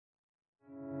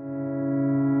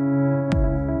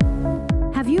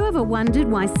Have you ever wondered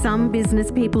why some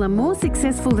business people are more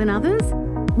successful than others?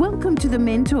 Welcome to the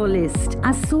Mentor List,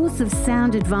 a source of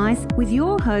sound advice with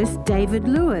your host, David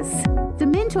Lewis. The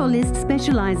Mentor List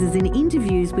specialises in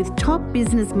interviews with top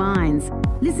business minds.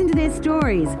 Listen to their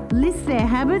stories, list their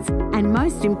habits, and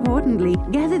most importantly,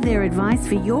 gather their advice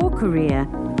for your career.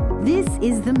 This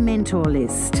is the Mentor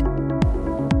List.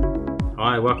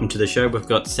 Hi, welcome to the show. We've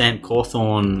got Sam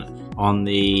Cawthorn on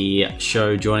the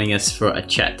show joining us for a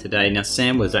chat today. Now,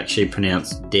 Sam was actually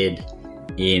pronounced dead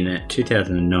in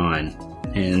 2009,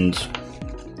 and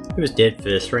he was dead for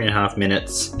 3.5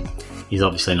 minutes. He's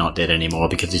obviously not dead anymore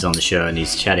because he's on the show and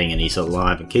he's chatting and he's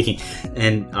alive and kicking.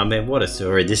 And I mean, what a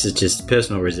story. This is just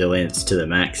personal resilience to the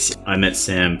max. I met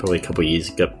Sam probably a couple of years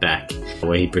ago back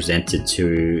where he presented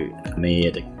to me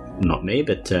at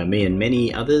me and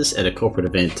many others at a corporate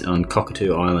event on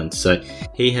Cockatoo Island. So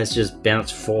he has just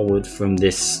bounced forward from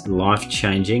this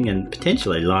life-changing and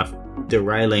potentially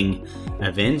life-derailing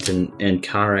event and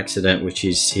car accident which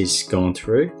he's gone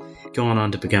through. Gone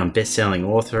on to become best-selling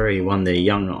author. He won the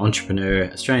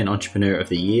Australian Entrepreneur of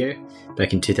the Year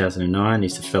back in 2009.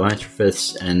 He's a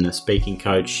philanthropist and a speaking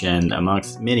coach, and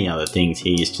amongst many other things,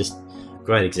 he is just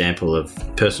great example of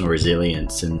personal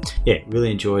resilience. And yeah,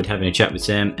 really enjoyed having a chat with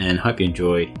Sam and hope you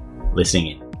enjoy listening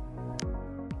in.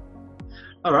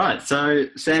 All right, so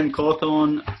Sam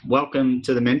Cawthorn, welcome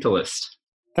to the Mentor List.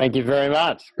 Thank you very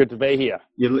much. Good to be here.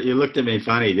 You looked at me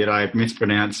funny. Did I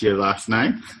mispronounce your last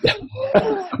name?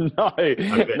 No,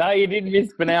 you didn't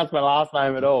mispronounce my last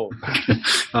name at all.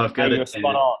 I've got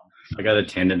a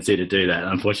tendency to do that,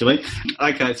 unfortunately.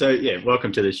 Okay, so yeah,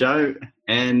 welcome to the show.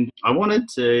 And I wanted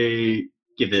to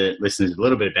give the listeners a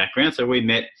little bit of background. So we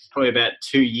met probably about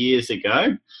 2 years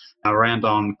ago around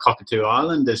on Cockatoo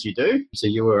Island, as you do. So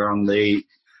you were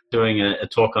doing a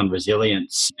talk on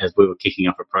resilience as we were kicking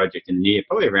off a project in the new year,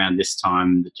 probably around this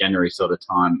time, the January sort of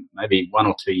time, maybe 1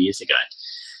 or 2 years ago.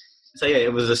 So yeah,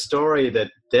 it was a story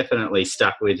that definitely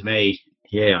stuck with me.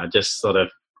 Yeah, I just sort of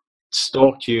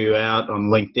stalked you out on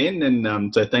LinkedIn,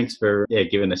 and so thanks for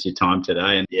giving us your time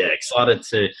today. And yeah, excited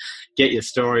to get your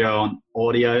story on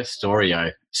audio.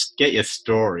 Get your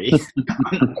story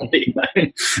on audio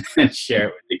and share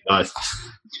it with you guys.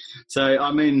 So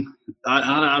I mean,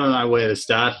 I don't know where to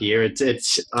start here.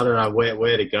 It's I don't know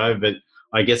where to go, but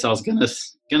I guess I was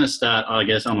gonna start, I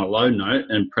guess, on a low note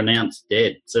and pronounce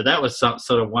dead. So that was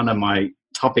sort of one of my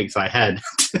topics I had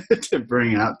to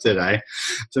bring up today.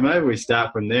 So maybe we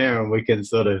start from there and we can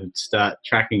sort of start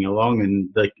tracking along, and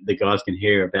the guys can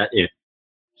hear about you.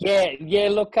 Yeah.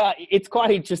 Look, it's quite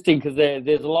interesting because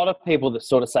there's a lot of people that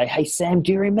sort of say, "Hey, Sam,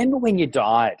 do you remember when you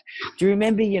died? Do you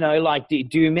remember, do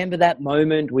you remember that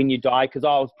moment when you died?" Because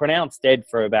I was pronounced dead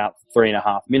for about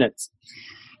 3.5 minutes.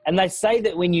 And they say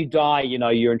that when you die,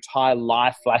 your entire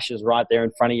life flashes right there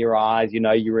in front of your eyes.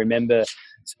 You remember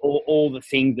all the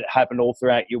things that happened all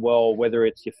throughout your world, whether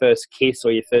it's your first kiss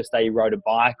or your first day you rode a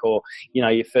bike or,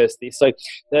 your first this.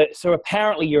 So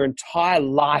apparently your entire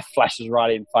life flashes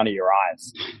right in front of your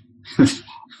eyes.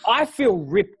 I feel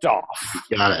ripped off.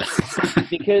 Got it.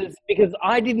 because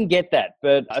I didn't get that.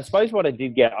 But I suppose what I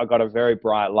did get, I got a very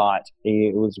bright light.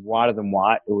 It was whiter than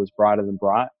white. It was brighter than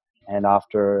bright. And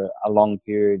after a long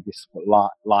period, this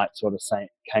light sort of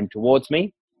came towards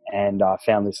me. And I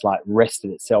found this light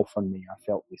rested itself on me. I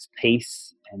felt this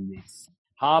peace and this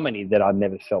harmony that I'd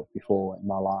never felt before in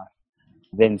my life.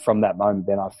 Then from that moment,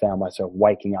 I found myself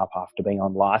waking up after being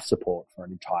on life support for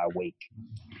an entire week.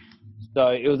 So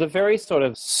it was a very sort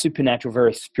of supernatural,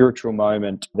 very spiritual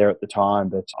moment there at the time.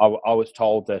 But I was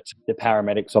told that the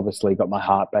paramedics obviously got my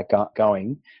heart back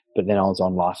going, but then I was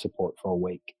on life support for a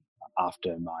week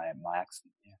after my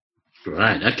accident.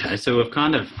 Right. Okay. So I've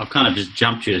kind of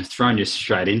just thrown you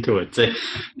straight into it. So,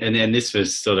 and this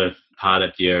was sort of part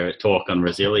of your talk on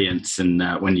resilience, and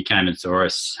when you came and saw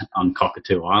us on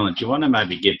Cockatoo Island. Do you want to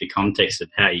maybe give the context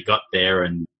of how you got there,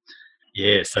 and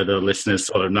so the listeners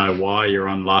sort of know why you're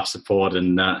on life support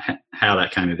and how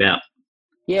that came about?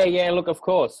 Yeah. Look, of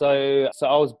course. So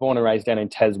I was born and raised down in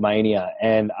Tasmania,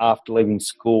 and after leaving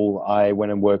school, I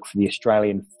went and worked for the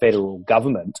Australian federal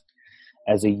government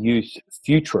as a youth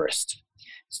futurist,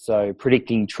 so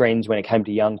predicting trends when it came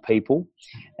to young people.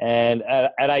 And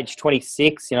at age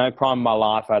 26, prime of my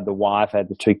life, I had the wife, I had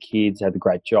the 2 kids, I had a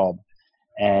great job.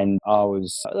 And I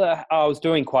was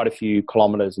doing quite a few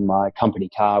kilometres in my company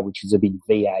car, which is a big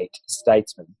V8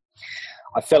 Statesman.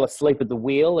 I fell asleep at the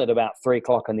wheel at about 3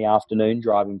 o'clock in the afternoon,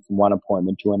 driving from one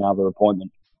appointment to another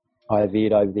appointment. I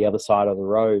veered over the other side of the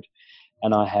road,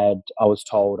 and I was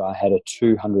told I had a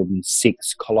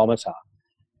 206 kilometre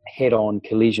head-on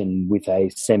collision with a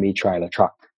semi-trailer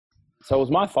truck. So it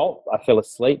was my fault. I fell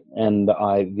asleep and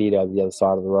I veered over the other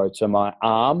side of the road. So my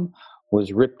arm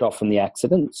was ripped off from the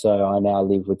accident. So I now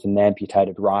live with an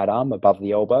amputated right arm above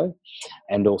the elbow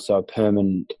and also a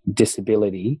permanent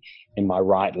disability in my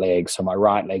right leg. So my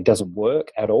right leg doesn't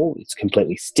work at all. It's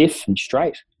completely stiff and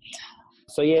straight.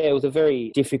 So yeah, it was a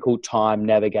very difficult time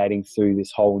navigating through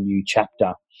this whole new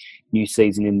chapter, new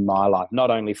season in my life,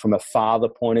 not only from a father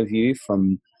point of view,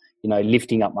 from,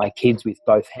 lifting up my kids with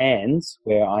both hands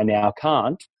where I now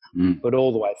can't, but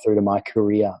all the way through to my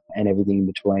career and everything in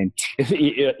between.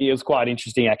 It was quite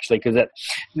interesting, actually, because at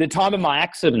the time of my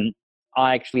accident,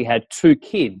 I actually had 2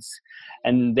 kids.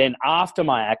 And then after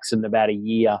my accident, about a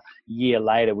year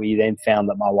later, we then found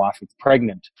that my wife was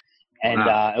pregnant. And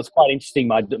it was quite interesting.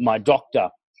 My doctor,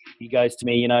 he goes to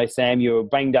me, Sam, you're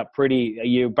banged up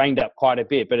quite a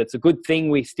bit, but it's a good thing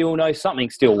we still know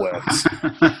something still works.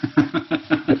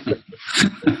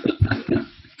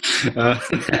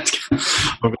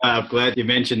 I'm glad you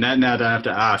mentioned that. Now I don't have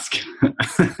to ask.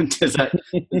 Does that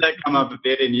come up a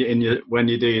bit when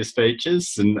you do your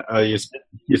speeches and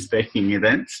your speaking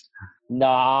events?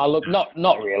 Nah, look, not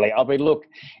really. I mean, look,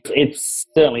 it's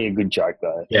certainly a good joke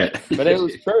though. Yeah, but it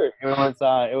was true.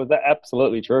 It was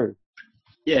absolutely true.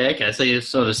 Yeah. Okay. So you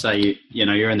sort of say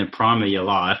you're in the prime of your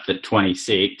life at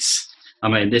 26. I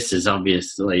mean, this is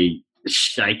obviously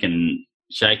shaken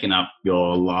up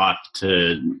your life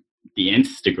to the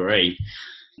nth degree.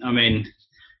 I mean,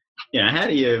 how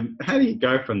do you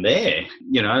go from there?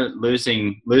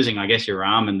 Losing, I guess, your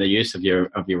arm and the use of your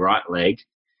right leg.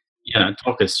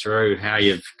 Talk us through how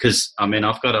because I mean,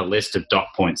 I've got a list of dot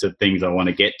points of things I want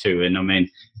to get to, and I mean,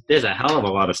 there's a hell of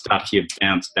a lot of stuff you've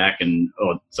bounced back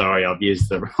I've used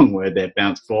the wrong word there,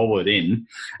 bounced forward in.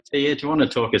 So do you want to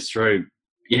talk us through,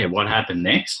 what happened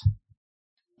next?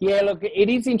 Yeah, look, it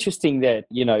is interesting that,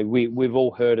 we've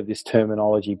all heard of this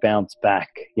terminology, bounce back.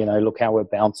 Look how we're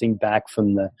bouncing back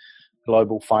from the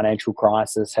global financial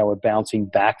crisis, how we're bouncing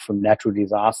back from natural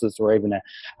disasters or even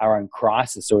our own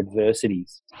crisis or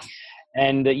adversities.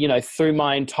 And, through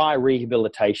my entire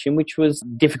rehabilitation, which was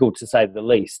difficult to say the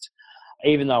least,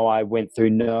 even though I went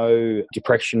through no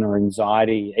depression or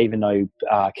anxiety, even no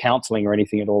counselling or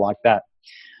anything at all like that,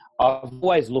 I've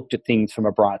always looked at things from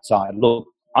a bright side. Look,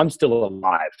 I'm still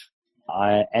alive.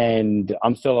 And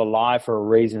I'm still alive for a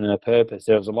reason and a purpose.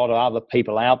 There's a lot of other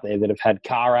people out there that have had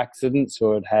car accidents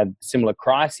or had similar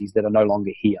crises that are no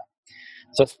longer here.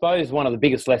 So I suppose one of the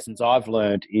biggest lessons I've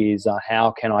learned is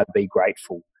how can I be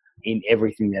grateful in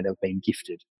everything that I've been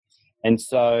gifted. And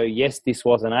so, yes, this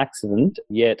was an accident,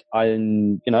 yet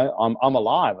I'm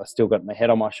alive. I still got my head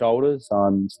on my shoulders.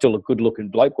 I'm still a good-looking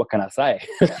bloke. What can I say?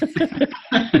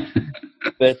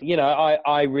 But,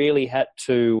 I really had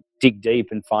to dig deep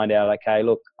and find out, okay,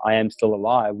 look, I am still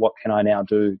alive. What can I now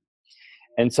do?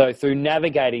 And so through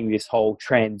navigating this whole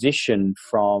transition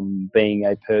from being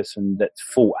a person that's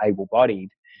full able-bodied,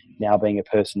 now being a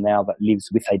person now that lives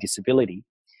with a disability,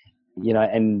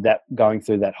 and that going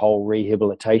through that whole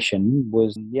rehabilitation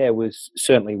was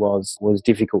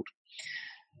difficult.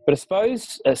 But I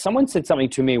suppose someone said something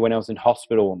to me when I was in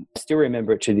hospital. I still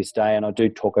remember it to this day, and I do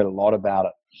talk a lot about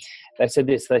it. They said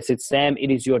this. They said, Sam,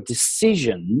 it is your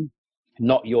decision,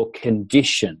 not your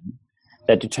condition,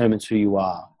 that determines who you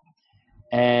are.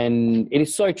 And it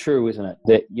is so true, isn't it?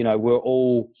 That, we're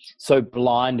all so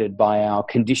blinded by our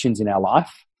conditions in our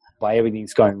life, by everything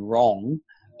that's going wrong.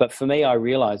 But for me, I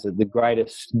realize that the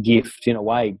greatest gift, in a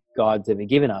way, God's ever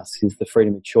given us is the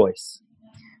freedom of choice.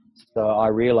 So I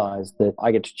realized that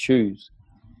I get to choose.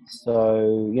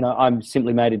 So, I'm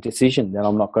simply made a decision that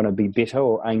I'm not going to be bitter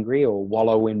or angry or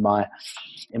wallow in my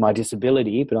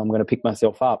disability, but I'm going to pick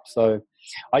myself up. So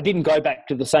I didn't go back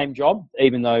to the same job,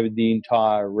 even though the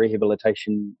entire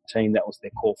rehabilitation team, that was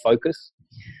their core focus.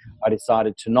 I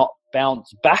decided to not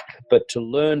bounce back, but to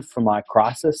learn from my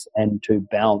crisis and to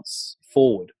bounce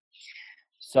forward.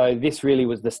 So this really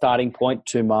was the starting point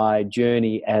to my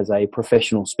journey as a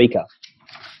professional speaker.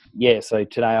 Yeah, so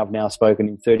today I've now spoken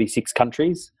in 36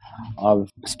 countries.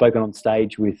 I've spoken on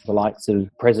stage with the likes of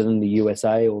President of the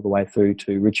USA all the way through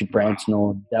to Richard Branson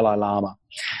or Dalai Lama.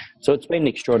 So it's been an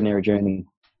extraordinary journey.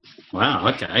 Wow,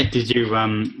 okay. Did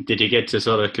you get to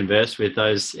sort of converse with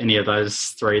any of those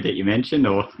 3 that you mentioned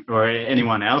or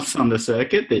anyone else on the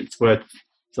circuit that's worth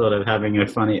sort of having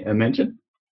a mention?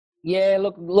 Yeah,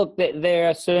 look, there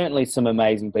are certainly some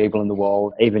amazing people in the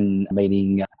world, even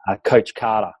meeting Coach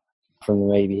Carter from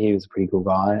the Navy. He was a pretty cool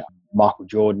guy. Michael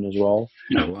Jordan as well.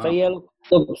 Oh, wow. So yeah,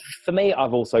 look, for me,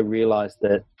 I've also realised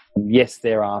that yes,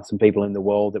 there are some people in the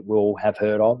world that we all have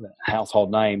heard of,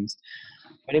 household names.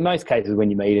 But in most cases,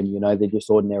 when you meet them, they're just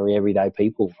ordinary, everyday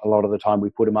people. A lot of the time we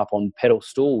put them up on pedal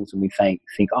stools and we think,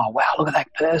 oh, wow, look at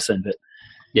that person. But,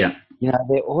 yeah,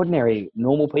 they're ordinary,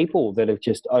 normal people that have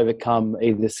just overcome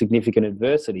either significant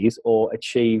adversities or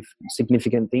achieve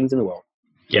significant things in the world.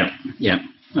 Yeah.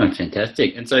 Oh,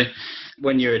 fantastic. And so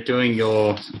when you're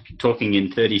talking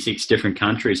in 36 different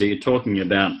countries, are you talking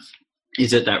about,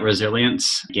 is it that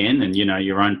resilience again and,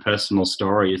 your own personal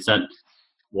story? Is that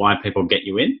why people get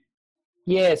you in?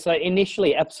 Yeah, so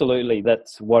initially, absolutely,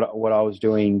 that's what I was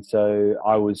doing. So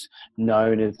I was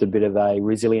known as a bit of a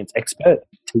resilience expert,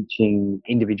 teaching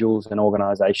individuals and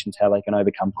organisations how they can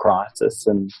overcome crisis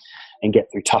and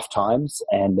get through tough times.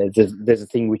 And there's a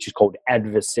thing which is called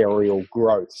adversarial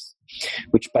growth,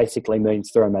 which basically means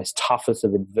through the most toughest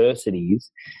of adversities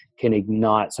can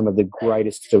ignite some of the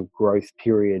greatest of growth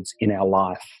periods in our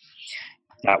life.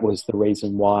 That was the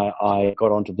reason why I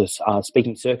got onto this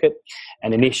speaking circuit.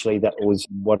 And initially that was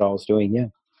what I was doing, yeah.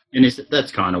 And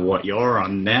that's kind of what you're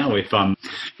on now. If I'm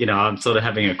sort of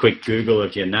having a quick Google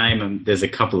of your name, and there's a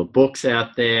couple of books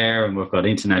out there, and we've got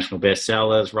international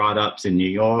bestsellers, write-ups in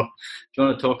New York. Do you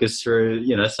want to talk us through,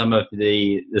 some of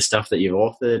the stuff that you've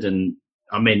authored? And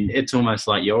I mean, it's almost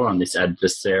like you're on this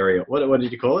adversarial. What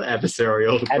did you call it?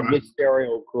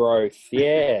 Adversarial growth.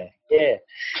 Yeah.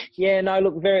 No,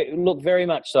 look, very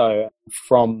much so.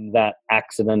 From that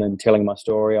accident and telling my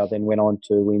story, I then went on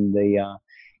to win the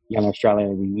Young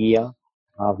Australian of the Year.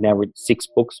 I've now written 6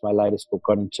 books. My latest book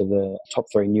got into the top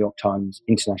 3 New York Times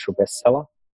international bestseller.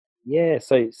 Yeah,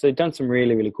 so done some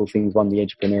really, really cool things. Won the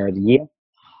Entrepreneur of the Year,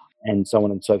 and so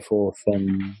on and so forth.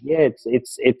 And yeah,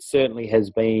 it certainly has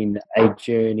been a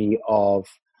journey of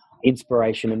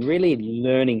inspiration and really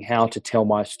learning how to tell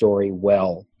my story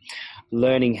well,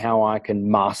 learning how I can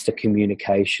master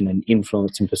communication and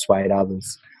influence and persuade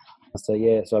others. So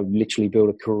I've literally built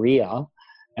a career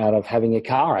out of having a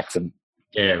car accident.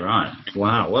 Yeah, right.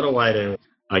 Wow, what a way to,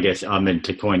 I guess,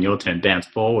 to coin your term, bounce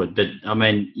forward. But I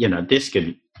mean,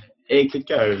 it could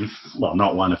go, well,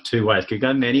 not one of 2 ways, it could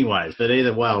go many ways, but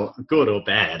either, well, good or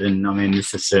bad. And I mean,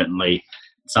 this is certainly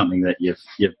something that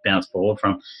you've bounced forward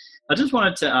from. I just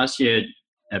wanted to ask you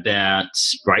about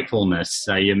gratefulness.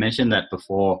 So you mentioned that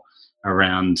before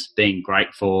around being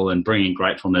grateful and bringing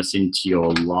gratefulness into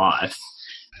your life.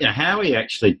 How are you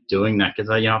actually doing that? Because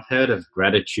I've heard of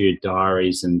gratitude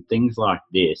diaries and things like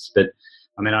this, but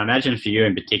I mean, I imagine for you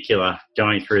in particular,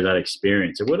 going through that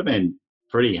experience, it would have been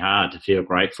pretty hard to feel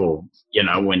grateful,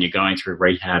 when you're going through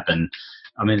rehab and,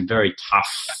 I mean, very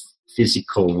tough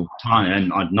physical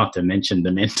time, and not to mention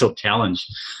the mental challenge.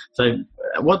 So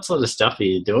what sort of stuff are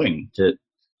you doing to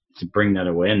bring that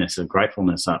awareness of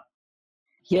gratefulness up?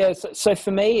 Yeah, so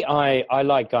for me, I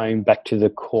like going back to the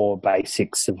core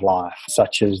basics of life,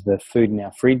 such as the food in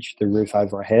our fridge, the roof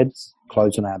over our heads,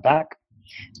 clothes on our back,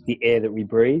 the air that we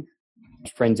breathe, the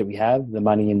friends that we have, the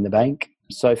money in the bank.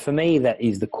 So for me, that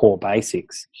is the core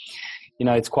basics.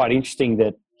 It's quite interesting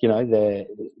that,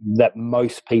 that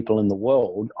most people in the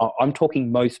world, I'm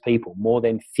talking most people, more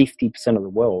than 50% of the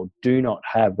world do not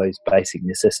have those basic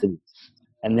necessities.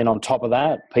 And then on top of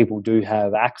that, people do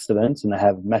have accidents and they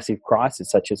have massive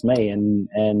crises such as me. And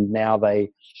now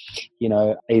they,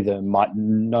 either might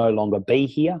no longer be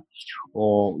here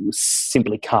or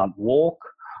simply can't walk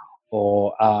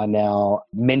or are now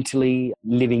mentally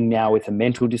living now with a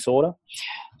mental disorder.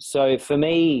 So for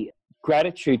me,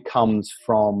 gratitude comes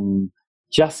from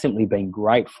just simply being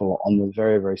grateful on the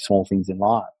very, very small things in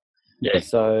life. Yeah.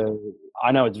 So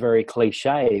I know it's very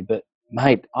cliche, but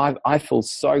mate, I feel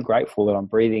so grateful that I'm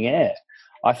breathing air.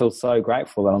 I feel so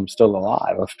grateful that I'm still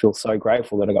alive. I feel so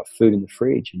grateful that I got food in the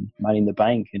fridge and money in the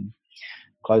bank and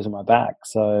clothes on my back.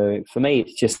 So for me,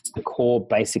 it's just the core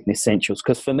basic essentials.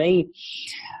 Because for me,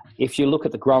 if you look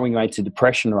at the growing rates of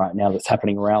depression right now that's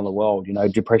happening around the world,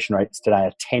 depression rates today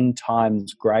are 10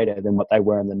 times greater than what they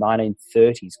were in the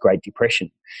 1930s Great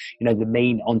Depression. The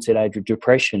mean onset age of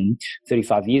depression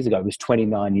 35 years ago was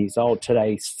 29 years old.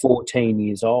 Today it's 14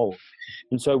 years old.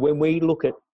 And so when we look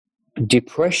at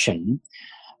depression,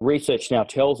 research now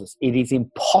tells us it is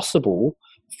impossible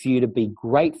for you to be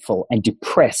grateful and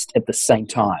depressed at the same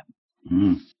time.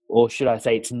 Mm. Or should I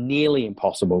say it's nearly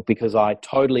impossible, because I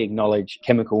totally acknowledge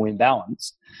chemical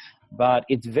imbalance, but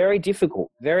it's very difficult,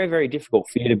 very, very difficult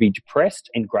for you to be depressed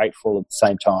and grateful at the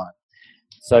same time.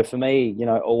 So for me,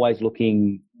 always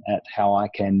looking at how I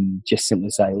can just simply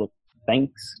say, look,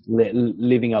 thanks,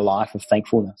 living a life of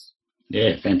thankfulness.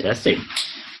 Yeah, fantastic.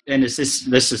 And this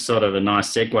is sort of a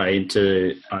nice segue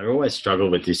into, I always struggle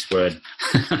with this word,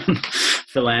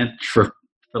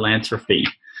 philanthropy.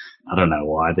 I don't know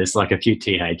why. There's like a few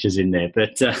THs in there.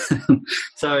 But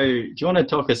so do you want to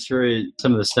talk us through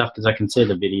some of the stuff? Because I can see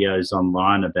the videos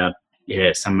online about,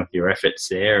 some of your efforts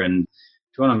there. And do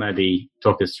you want to maybe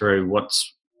talk us through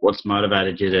what's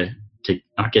motivated you to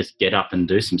I guess, get up and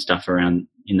do some stuff around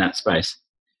in that space?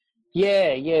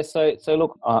 Yeah. So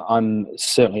look, I'm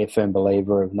certainly a firm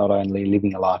believer of not only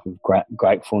living a life of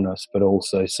gratefulness, but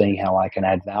also seeing how I can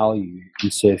add value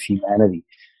and serve humanity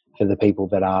for the people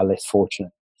that are less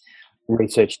fortunate.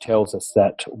 Research tells us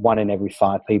that 1 in every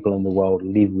 5 people in the world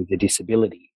live with a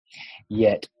disability,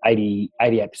 yet 88%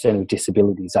 of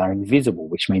disabilities are invisible,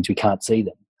 which means we can't see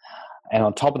them. And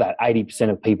on top of that, 80%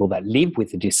 of people that live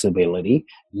with a disability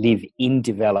live in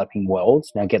developing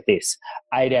worlds. Now get this,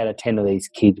 8 out of 10 of these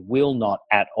kids will not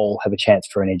at all have a chance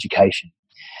for an education.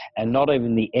 And not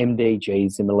even the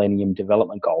MDGs, the Millennium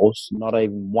Development Goals, not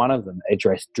even one of them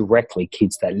address directly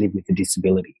kids that live with a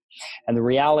disability. And the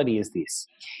reality is this,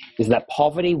 is that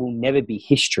poverty will never be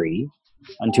history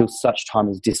until such time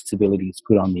as disability is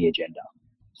put on the agenda.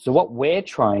 So what we're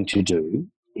trying to do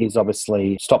is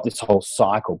obviously stop this whole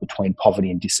cycle between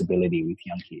poverty and disability with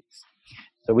young kids.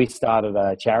 So we started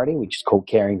a charity which is called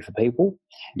Caring for People,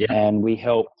 and we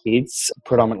help kids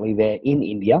predominantly there in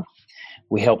India.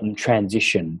 We help them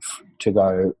transition to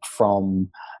go from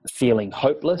feeling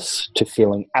hopeless to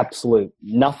feeling absolute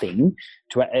nothing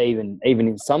to even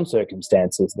in some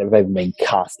circumstances they've even been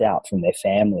cast out from their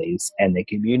families and their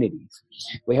communities.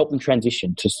 We help them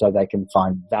transition so they can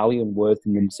find value and worth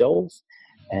in themselves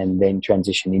and then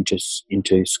transition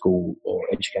into school or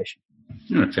education.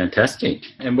 Oh, fantastic.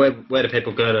 And where do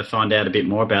people go to find out a bit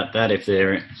more about that if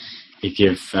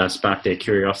you've sparked their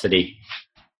curiosity?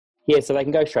 Yeah, so they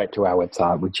can go straight to our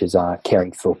website, which is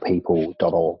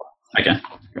caringforpeople.org. Okay,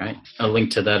 great. I'll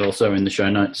link to that also in the show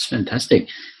notes. Fantastic.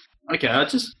 Okay, I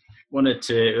just wanted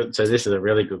to, so this is a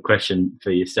really good question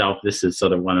for yourself. This is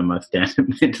sort of one of my standard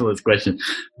mentalist questions.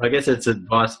 I guess it's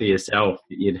advice for yourself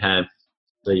that you'd have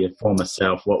for your former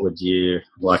self. What would you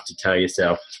like to tell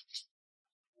yourself?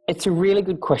 It's a really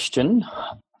good question.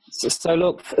 So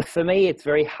look, for me, it's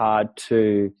very hard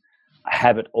to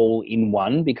have it all in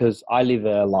one because I live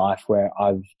a life where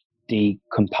I've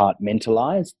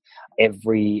decompartmentalized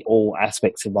all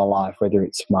aspects of my life, whether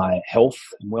it's my health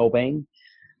and well-being,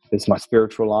 it's my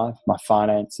spiritual life, my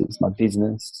finances, my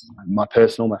business, my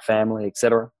personal, my family,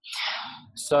 etc.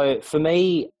 So for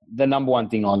me, the number one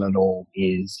thing on it all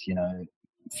is,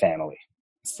 family.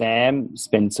 Sam,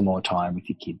 spend some more time with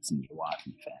your kids and your wife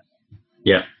and family.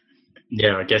 Yeah.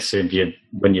 I guess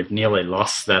when you've nearly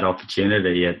lost that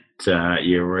opportunity,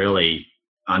 you really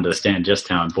understand just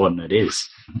how important it is.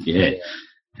 Yeah.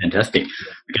 Fantastic.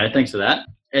 Okay, thanks for that.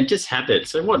 And just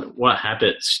habits. So what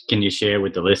habits can you share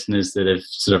with the listeners that have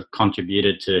sort of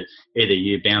contributed to either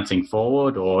you bouncing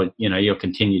forward or, your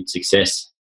continued success?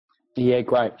 Yeah,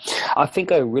 great. I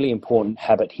think a really important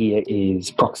habit here is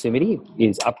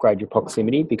upgrade your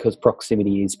proximity, because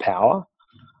proximity is power.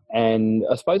 And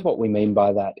I suppose what we mean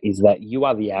by that is that you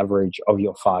are the average of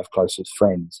your 5 closest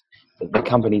friends. The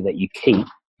company that you keep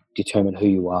determine who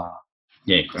you are.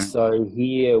 Yeah, great. So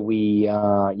here we,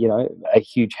 a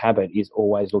huge habit is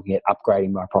always looking at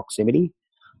upgrading my proximity,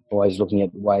 always looking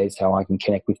at ways how I can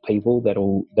connect with people that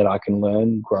I can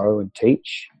learn, grow and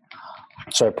teach.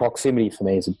 So proximity for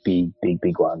me is a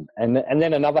big one. And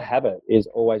then another habit is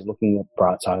always looking at the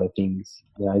bright side of things.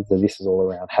 So this is all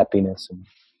around happiness and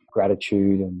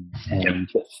gratitude and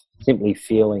just simply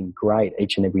feeling great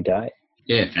each and every day.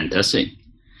 Yeah, fantastic.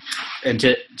 And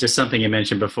just something you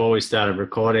mentioned before we started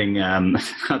recording, I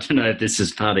don't know if this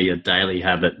is part of your daily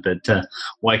habit, but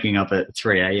waking up at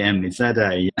 3 a.m., is that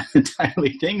a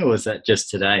daily thing or is that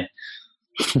just today?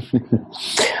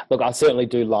 Look, I certainly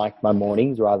do like my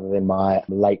mornings rather than my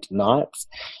late nights.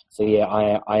 So, yeah,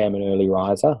 I am an early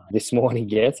riser. This morning,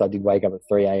 yes, I did wake up at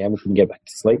 3 a.m. and couldn't get back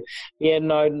to sleep. Yeah,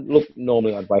 no, look,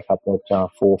 normally I'd wake up at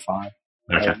 4 or 5.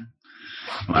 Okay.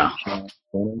 Wow.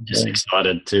 Just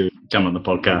excited to come on the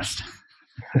podcast.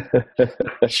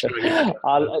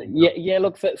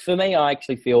 Look, for me, I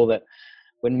actually feel that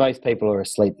when most people are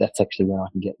asleep, that's actually when I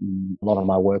can get a lot of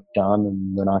my work done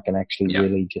and when I can actually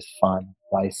really just find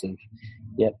a place of,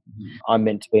 I'm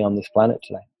meant to be on this planet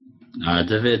today.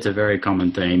 It's a very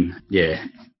common theme. Yeah.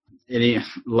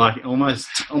 Like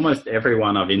almost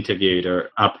everyone I've interviewed are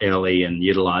up early and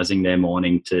utilising their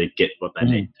morning to get what they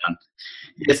need done.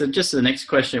 Yeah, so just the next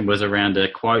question was around a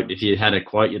quote. If you had a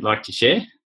quote you'd like to share?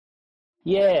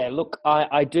 Yeah, look,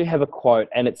 I do have a quote,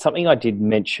 and it's something I did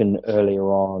mention earlier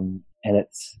on, and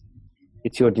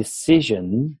it's your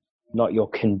decision, not your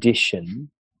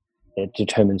condition, that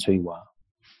determines who you are.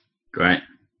 Great.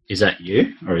 Is that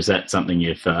you, or is that something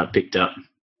you've picked up?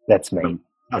 That's me.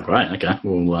 Oh, great. Okay.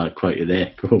 We'll quote you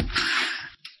there. Cool.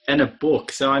 And a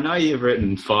book. So I know you've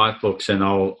written 5 books, and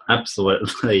I'll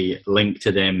absolutely link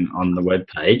to them on the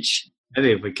webpage.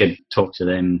 Maybe if we could talk to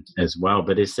them as well.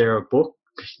 But is there a book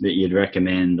that you'd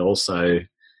recommend also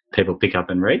people pick up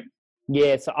and read?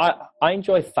 Yeah, so I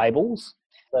enjoy fables.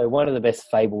 So one of the best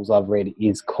fables I've read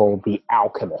is called The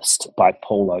Alchemist by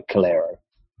Paulo Coelho.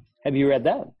 Have you read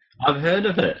that? I've heard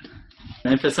of it.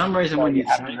 And for some reason, when you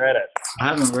haven't read it, I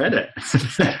haven't read it.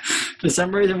 For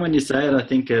some reason, when you say it, I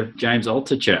think of James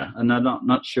Altucher, and I'm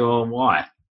not sure why.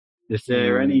 Is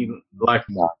there any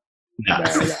No.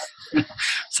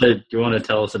 So, do you want to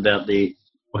tell us about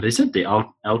what is it? The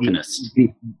Alchemist.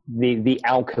 The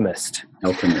Alchemist.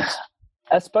 Alchemist.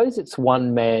 I suppose it's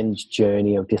one man's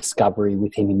journey of discovery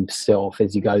within himself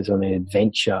as he goes on an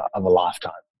adventure of a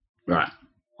lifetime. Right.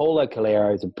 Paulo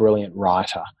Coelho is a brilliant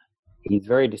writer. He's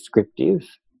very descriptive.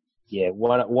 Yeah,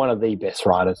 one of the best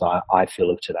writers I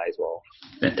feel of today as well.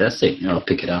 Fantastic. I'll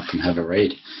pick it up and have a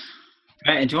read.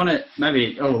 Okay, and do you want to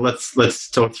maybe? Let's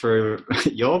talk through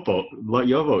your book.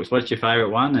 Your books. What's your favourite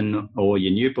one, or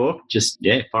your new book? Just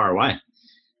fire away.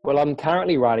 Well, I'm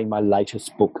currently writing my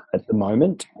latest book at the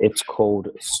moment. It's called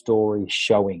Story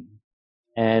Showing,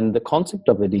 and the concept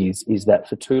of it is that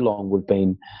for too long we've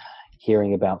been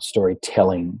hearing about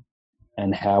storytelling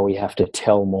and how we have to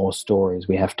tell more stories.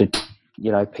 We have to,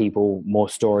 people more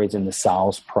stories in the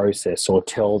sales process, or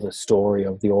tell the story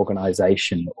of the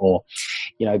organization, or,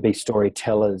 be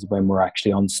storytellers when we're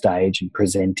actually on stage and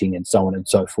presenting and so on and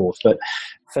so forth. But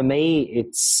for me,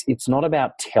 it's not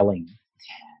about telling,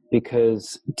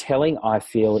 because telling, I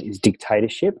feel, is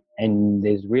dictatorship, and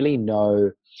there's really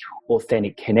no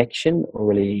authentic connection or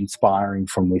really inspiring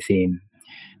from within.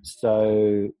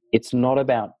 So it's not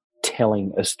about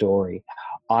telling a story.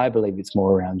 I believe it's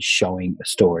more around showing a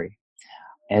story.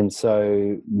 And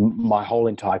so my whole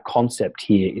entire concept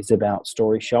here is about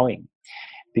story showing,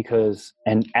 because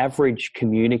an average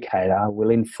communicator will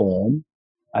inform,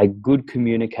 a good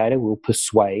communicator will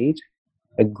persuade,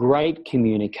 a great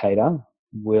communicator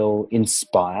will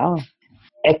inspire,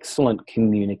 excellent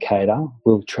communicator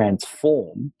will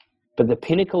transform, but the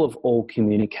pinnacle of all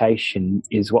communication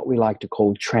is what we like to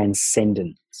call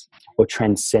transcendence, or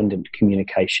transcendent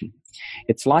communication.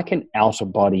 It's like an outer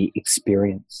body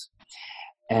experience.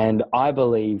 And I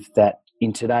believe that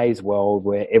in today's world,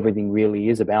 where everything really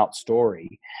is about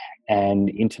story, and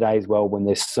in today's world when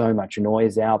there's so much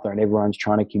noise out there and everyone's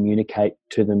trying to communicate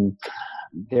to them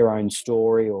their own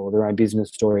story or their own business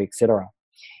story, etc.,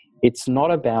 it's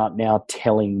not about now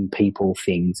telling people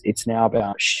things. It's now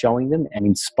about showing them and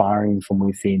inspiring from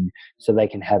within, so they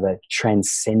can have a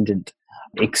transcendent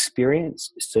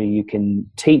experience, so you can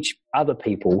teach other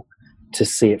people to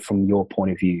see it from your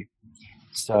point of view.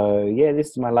 So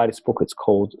this is my latest book. It's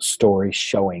called Story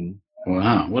Showing.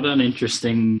 Wow, what an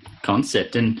interesting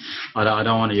concept! And I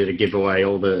don't want you to give away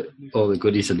all the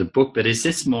goodies of the book, but is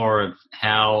this more of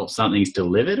how something's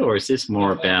delivered, or is this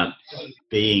more about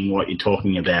being what you're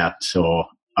talking about? Or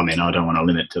I don't want to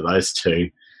limit to those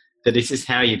two, but is this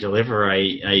how you deliver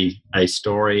a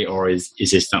story, or is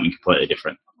this something completely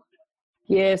different?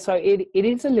 Yeah, so it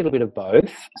is a little bit of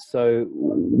both. So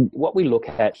what we look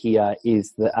at here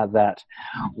is that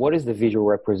what is the visual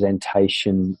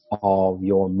representation of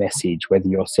your message, whether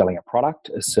you're selling a product,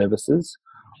 or services,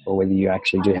 or whether you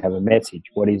actually do have a message.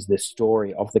 What is the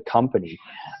story of the company?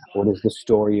 What is the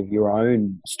story of your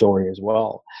own story as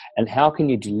well? And how can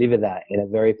you deliver that in a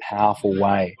very powerful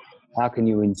way? How can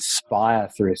you inspire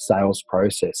through a sales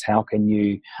process? How can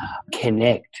you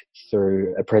connect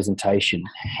through a presentation?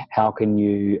 How can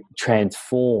you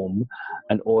transform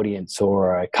an audience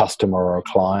or a customer or a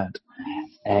client?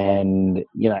 And,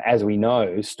 as we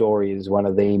know, story is one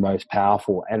of the most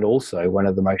powerful and also one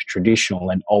of the most traditional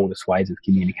and oldest ways of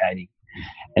communicating.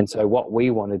 And so what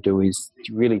we want to do is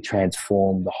really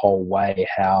transform the whole way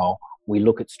how we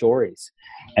look at stories.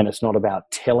 And it's not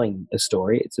about telling a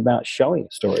story, it's about showing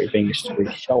a story, being a story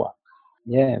shower.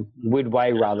 Yeah. We'd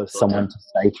way rather someone to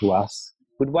say to us,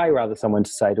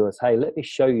 hey, let me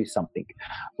show you something,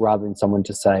 rather than someone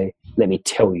to say, let me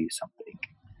tell you something.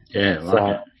 Yeah,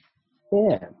 right. So,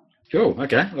 yeah. Cool.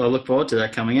 Okay. Well, I look forward to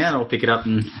that coming out. I'll pick it up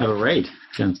and have a read.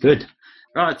 Sounds good.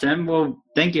 All right, Sam. Well,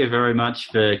 thank you very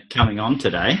much for coming on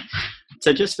today.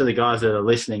 So just for the guys that are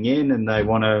listening in and they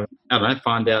want to,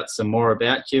 find out some more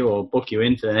about you or book you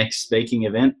in for the next speaking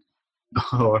event,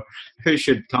 or who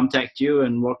should contact you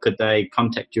and what could they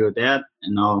contact you about?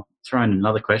 And I'll throw in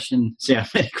another question, see how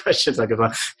many questions I can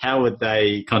find. How would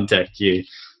they contact you?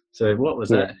 So what was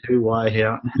that? Who, why,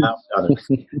 how?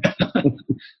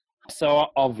 So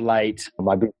of late,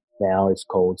 my business now is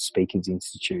called Speakers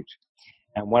Institute.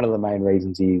 And one of the main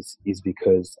reasons is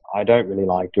because I don't really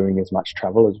like doing as much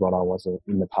travel as what I was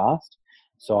in the past.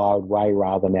 So I would way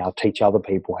rather now teach other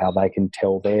people how they can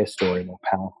tell their story more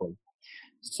powerfully.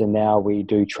 So now we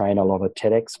do train a lot of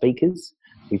TEDx speakers.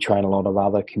 We train a lot of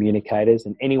other communicators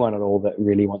and anyone at all that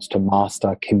really wants to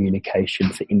master communication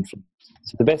for influence.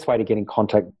 So the best way to get in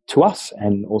contact to us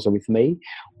and also with me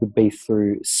would be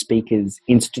through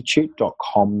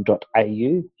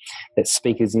speakersinstitute.com.au. That's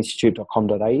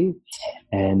speakersinstitute.com.au,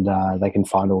 and they can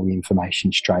find all the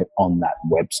information straight on that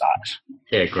website.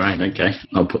 Yeah, great. Okay.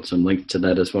 I'll put some links to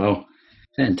that as well.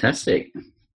 Fantastic.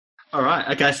 All right.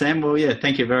 Okay, Sam. Well, yeah,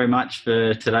 thank you very much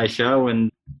for today's show,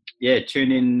 and yeah,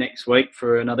 tune in next week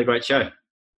for another great show.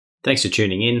 Thanks for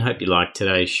tuning in. Hope you liked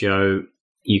today's show.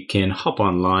 You can hop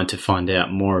online to find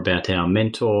out more about our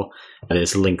mentor.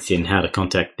 There's links in how to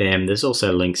contact them. There's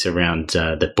also links around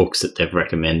the books that they've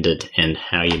recommended and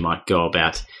how you might go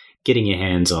about getting your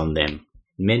hands on them.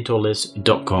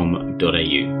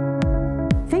 mentorlist.com.au.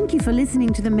 Thank you for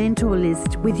listening to The Mentor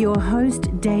List with your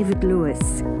host, David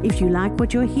Lewis. If you like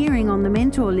what you're hearing on The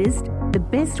Mentor List, the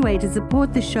best way to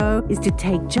support the show is to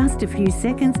take just a few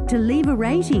seconds to leave a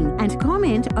rating and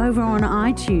comment over on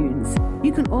iTunes.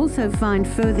 You can also find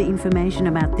further information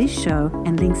about this show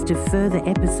and links to further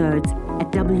episodes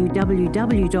at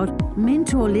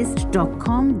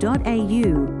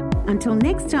www.mentorlist.com.au. Until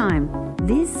next time,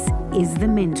 this is The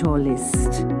Mentor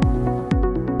List.